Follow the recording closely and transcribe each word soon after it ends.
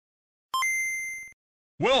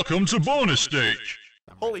Welcome to bonus stage.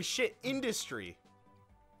 Holy shit, industry.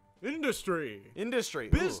 Industry. Industry.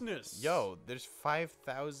 Business. Ooh. Yo, there's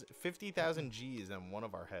 50,000 G's on one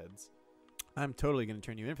of our heads. I'm totally going to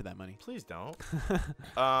turn you in for that money. Please don't.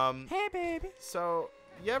 Hey, baby. So,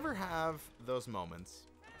 you ever have those moments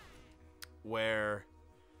where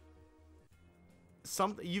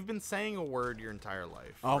you've been saying a word your entire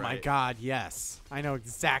life? Oh, right? my God, yes. I know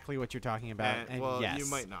exactly what you're talking about. And well, yes. you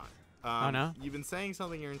might not. Oh, no? You've been saying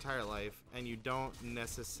something your entire life, and you don't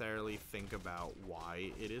necessarily think about why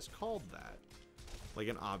it is called that. Like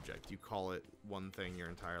an object, you call it one thing your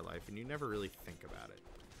entire life, and you never really think about it.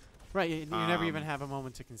 Right, you never even have a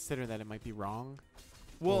moment to consider that it might be wrong.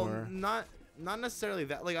 Well, or... not necessarily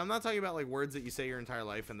that. Like, I'm not talking about like words that you say your entire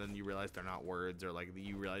life, and then you realize they're not words, or like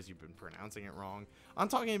you realize you've been pronouncing it wrong. I'm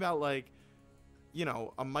talking about like, you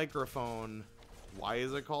know, a microphone. Why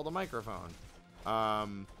is it called a microphone?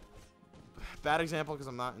 Bad example because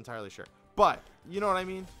I'm not entirely sure, but you know what I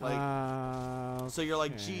mean. Like, so you're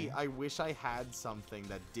like, gee, I wish I had something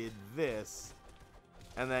that did this,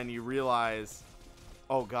 and then you realize,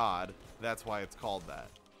 oh God, that's why it's called that.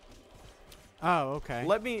 Oh, okay.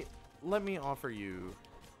 Let me offer you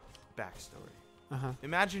backstory.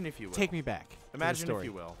 Imagine, if you will. Take me back. Imagine, if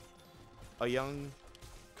you will, a young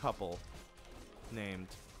couple named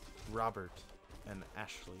Robert and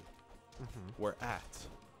Ashley were at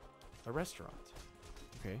a restaurant.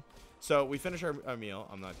 Okay. So we finish our meal.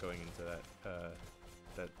 I'm not going into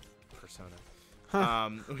that persona.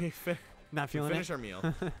 We not feeling finish it? our meal,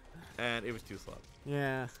 and it was too slow.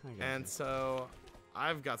 Yeah. I got And you. so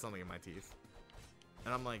I've got something in my teeth,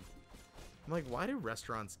 and I'm like, why do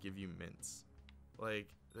restaurants give you mints? Like,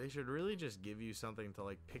 they should really just give you something to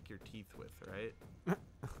like pick your teeth with, right?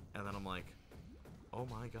 And then I'm like, oh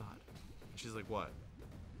my God. And she's like, what?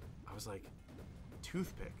 I was like,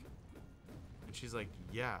 toothpick. And she's like,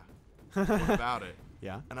 yeah. What about it?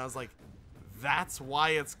 Yeah. And I was like, that's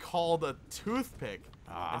why it's called a toothpick.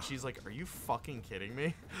 And she's like, are you fucking kidding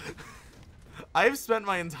me? I've spent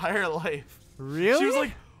my entire life. Really? She was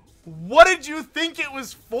like, what did you think it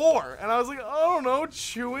was for? And I was like, I don't know,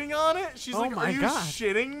 chewing on it? She's like, my are you God.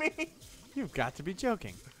 shitting me? You've got to be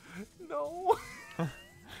joking. No.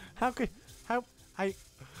 I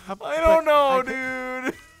don't know,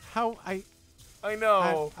 dude. I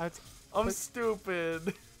know. I'm but-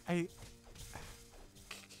 stupid.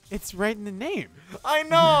 It's right in the name. I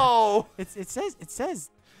know. It says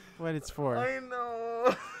what it's for. I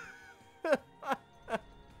know.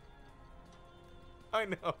 I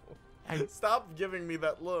know. Stop giving me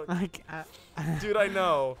that look. Dude, I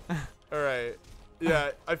know. All right.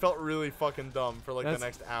 Yeah, I felt really fucking dumb for like the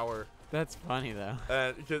next hour. That's funny though.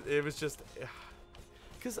 Because it was just,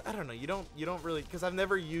 because I don't know. You don't really, because I've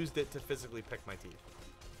never used it to physically pick my teeth.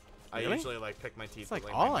 Really? I usually like pick my teeth. It's like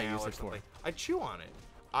with, all my I nail use or it for. something. I chew on it.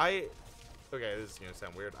 Okay, this is gonna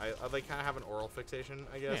sound weird. I like kind of have an oral fixation,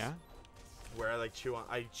 I guess. Yeah. Where I like chew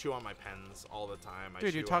on my pens all the time.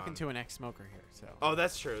 Dude, you're talking to an ex-smoker here, so. Oh,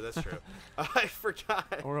 that's true. That's true. I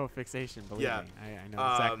forgot. Oral fixation, believe me. I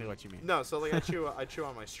know exactly what you mean. No, so like I chew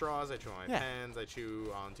on my straws, I chew on my Yeah. pens, I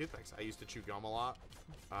chew on toothpicks. I used to chew gum a lot.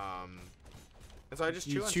 And so I just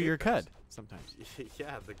You chew on chew your toothpicks. cud sometimes.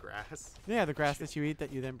 Yeah, the grass. Yeah, the grass that you eat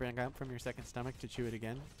that you then bring up from your second stomach to chew it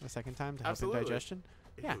again a second time to help in Absolutely. digestion.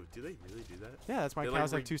 Ew, Yeah. do they really do that? Yeah, that's why They,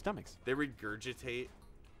 cows like, have two stomachs. They regurgitate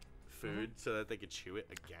food so that they could chew it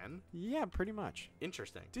again? Yeah, pretty much.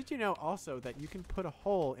 Interesting. Did you know also that you can put a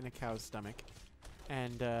hole in a cow's stomach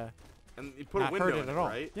and And you put a not window hurt in it it, at all?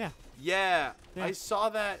 right? Yeah, Yeah, Yeah. I saw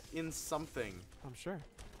that in something. I'm sure.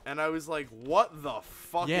 And I was like, what the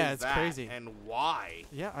fuck Yeah, is it's that? crazy. And why?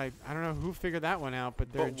 Yeah, I don't know who figured that one out,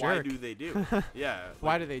 but they're a But why jerk. do they do? Yeah.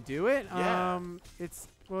 Why do they do it? Yeah.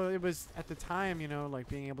 It was at the time, like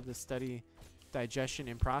being able to study digestion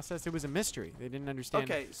and process. It was a mystery. They didn't understand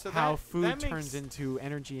how food turns into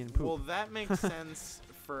energy and poop. Well, that makes sense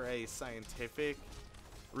for a scientific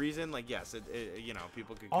reason. Like, yes,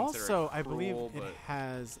 people could consider Also, it I believe cruel, it but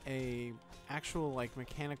has a actual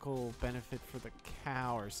mechanical benefit for the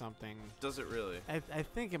cow or something. does it really? I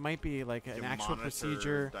think it might be like an You actual monitor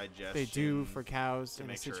procedure they do for cows to in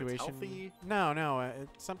a make sure it's situation. healthy? No,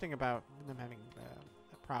 it's something about them having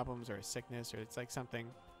problems or a sickness, or it's like some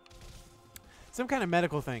kind of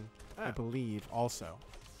medical thing, I believe also,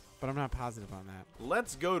 but I'm not positive on that.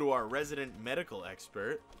 Let's go to our resident medical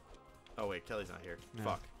expert. Oh wait, Kelly's not here. No,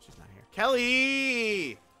 Fuck. she's not here. Kelly!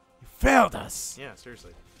 You failed us, Yeah,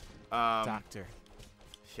 seriously. doctor.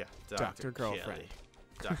 Yeah, Dr. Girlfriend. Kelly.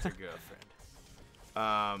 Dr.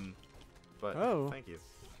 Girlfriend. But Oh. thank you.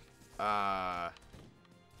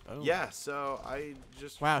 Boom. Yeah, so I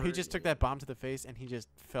just... Wow, he just took that bomb to the face and he just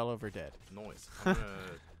fell over dead. Noise. I'm gonna,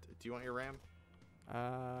 do you want your ram?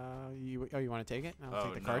 You want to take it? I'll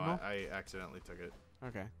take the no, cardinal. I accidentally took it.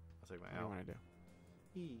 Okay. I'll take my What do you L. want to do?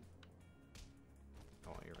 I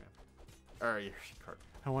want your ram. Or your card.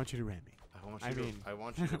 I want you to ram me. I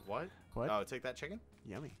want you to what? What? Oh, take that chicken?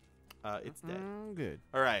 Yummy. It's dead. Good.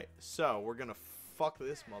 All right, so we're gonna fuck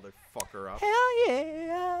this motherfucker up. Hell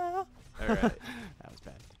yeah! All right. That was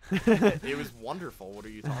bad. It was wonderful. What are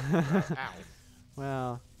you talking about? Ow.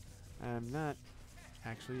 Well, I'm not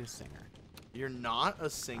actually a singer. You're not a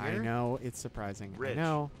singer? I know, it's surprising. Rich. I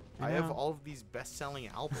know. I have all of these best-selling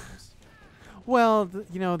albums. Well, the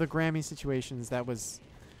Grammy situations, that was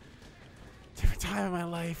a different time of my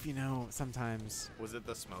life, sometimes. Was it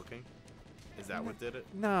the smoking? Is that what did it?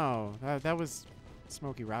 No, that was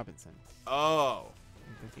Smokey Robinson. Oh.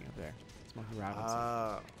 I'm thinking of there. Smokey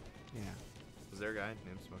Robinson. Yeah. Was there a guy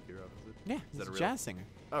named Smokey Robinson? Yeah, Is he's that a a real- jazz singer.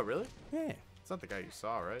 Oh, really? Yeah. It's not the guy you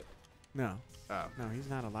saw, right? No. Oh. No, he's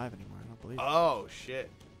not alive anymore. I don't believe it. Oh,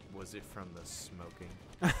 shit. Was it from the smoking?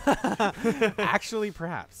 Actually,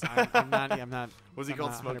 perhaps. I'm not. Was he I'm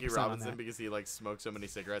called not Smokey 100% on Robinson that. because he smoked so many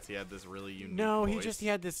cigarettes? He had this really unique No, voice? he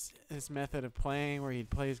had this method of playing where he'd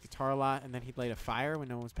play his guitar a lot, and then he'd light a fire when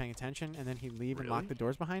no one was paying attention, and then he'd leave and lock Really? the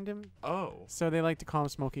doors behind him. Oh, So they like to call him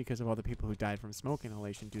Smokey because of all the people who died from smoke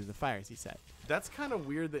inhalation due to the fires he set. that's kind of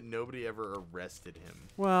weird that nobody ever arrested him.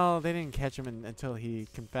 Well, they didn't catch him until he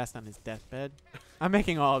confessed on his deathbed. I'm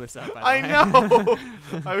making all this up. By the I way. know.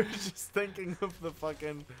 I was just thinking of the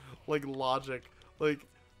fucking logic.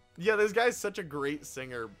 Yeah, this guy's such a great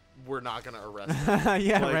singer. We're not gonna arrest him.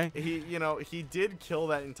 Yeah, right. He did kill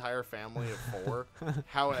that entire family of 4.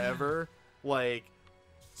 However,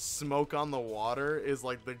 Smoke on the Water is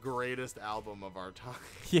the greatest album of our time.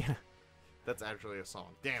 Yeah. That's actually a song.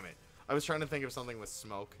 Damn it. I was trying to think of something with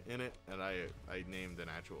smoke in it, and I named an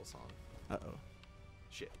actual song. Uh-oh.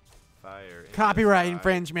 Shit. Fire. in the Copyright sky.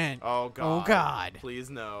 infringement. Oh, God. Oh, God. Please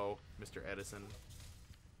no, Mr. Edison.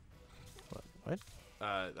 What?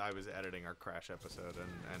 I was editing our Crash episode,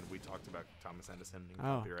 and we talked about Thomas Edison and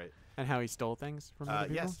Oh. copyright. And how he stole things from other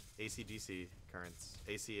people? Yes. AC/DC currents.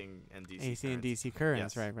 AC and DC AC and currents. DC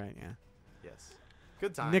currents. Yes. Right, yeah. Yes.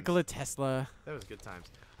 Good times. Nikola Tesla. That was good times.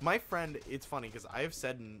 My friend, it's funny because I've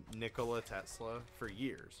said Nikola Tesla for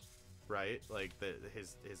years, right?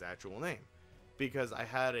 His actual name. Because I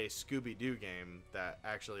had a Scooby-Doo game that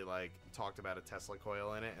actually talked about a Tesla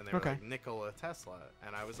coil in it, and they were Okay. like Nikola Tesla,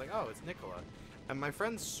 and I was like, oh, it's Nikola, and my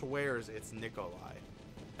friend swears it's Nikolai,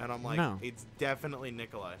 and I'm like, No. it's definitely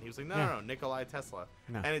Nikolai, and he was like, no, Yeah. no, Nikolai Tesla,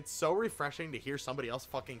 No. and it's so refreshing to hear somebody else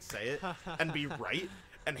fucking say it and be right,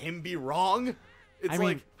 and him be wrong. It's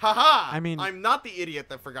haha! I mean- I'm not the idiot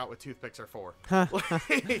that forgot what toothpicks are for.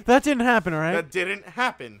 That didn't happen, all right? That didn't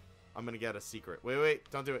happen. I'm gonna get a secret. Wait,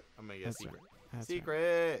 don't do it. I'm gonna get That's a secret. right. That's right.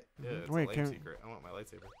 Secret. Yeah, Mhm. it's Wait, a lame can- secret. I want my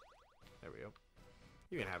lightsaber. There we go.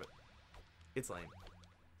 You can have it. It's lame.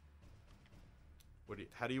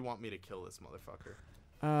 How do you want me to kill this motherfucker?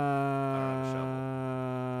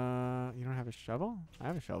 You don't have a shovel? I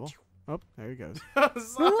have a shovel. Oh, there he goes.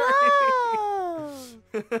 Sorry.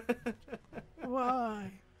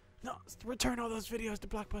 Why? No, return all those videos to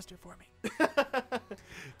Blockbuster for me.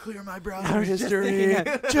 Clear my Our browser history.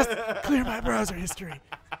 Just clear my browser history.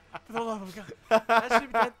 For the love of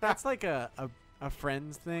God. That's like a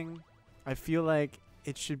Friends thing. I feel like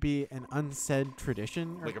it should be an unsaid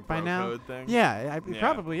tradition Like a by bro now. code thing? Yeah, it Yeah.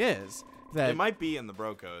 probably is. That It might be in the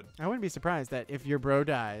bro code. I wouldn't be surprised that if your bro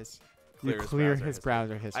dies, you Clear his clear browser his history.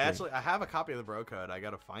 browser history. I have a copy of the bro code. I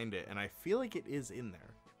gotta find it, and I feel like it is in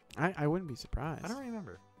there. I wouldn't be surprised. I don't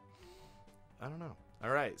remember. I don't know.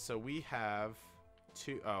 All right, so we have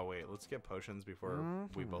 2. Oh wait, let's get potions before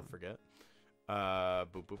we both forget.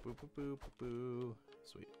 Boo boo boo boo boo boo boo.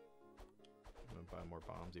 Sweet. I'm gonna buy more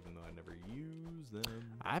bombs, even though I never use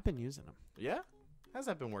them. I've been using them. Yeah. How's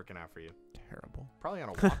that been working out for you? Terrible. Probably on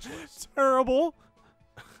a watch list. Terrible.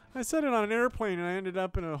 I set it on an airplane and I ended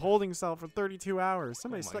up in a holding cell for 32 hours.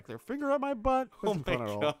 Somebody my stuck their finger up my butt. Wasn't Oh fun my at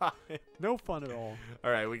all. god. No fun at all.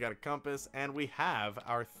 All right, we got a compass, and we have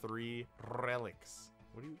our 3 relics.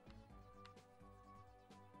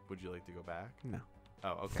 Would you like to go back? No.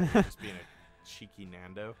 Oh, okay. You're just being a cheeky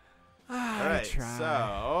Nando. All right, try.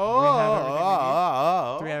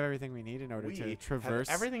 so Do we have everything we need in order to traverse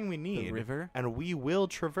have everything we need, the river? and we will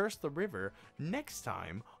traverse the river next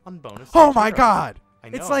time on bonus. Oh Stage my Heroes. God! I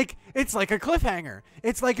know. It's like a cliffhanger.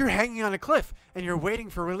 It's like you're hanging on a cliff and you're waiting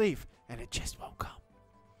for relief, and it just won't come.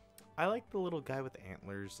 I like the little guy with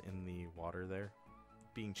antlers in the water there,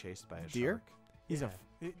 being chased by a Deer? shark. He's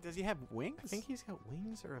Yeah. does he have wings? I think he's got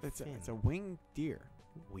wings or a fin. It's a winged deer.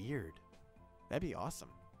 Weird. That'd be awesome.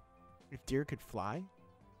 If deer could fly.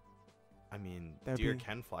 I mean, That'd deer be-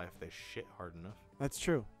 can fly if they shit hard enough. That's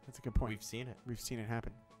true. That's a good point. We've seen it. We've seen it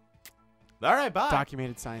happen. All right, bye.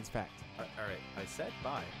 Documented science fact. All right, I said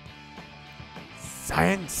bye.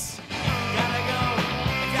 Science!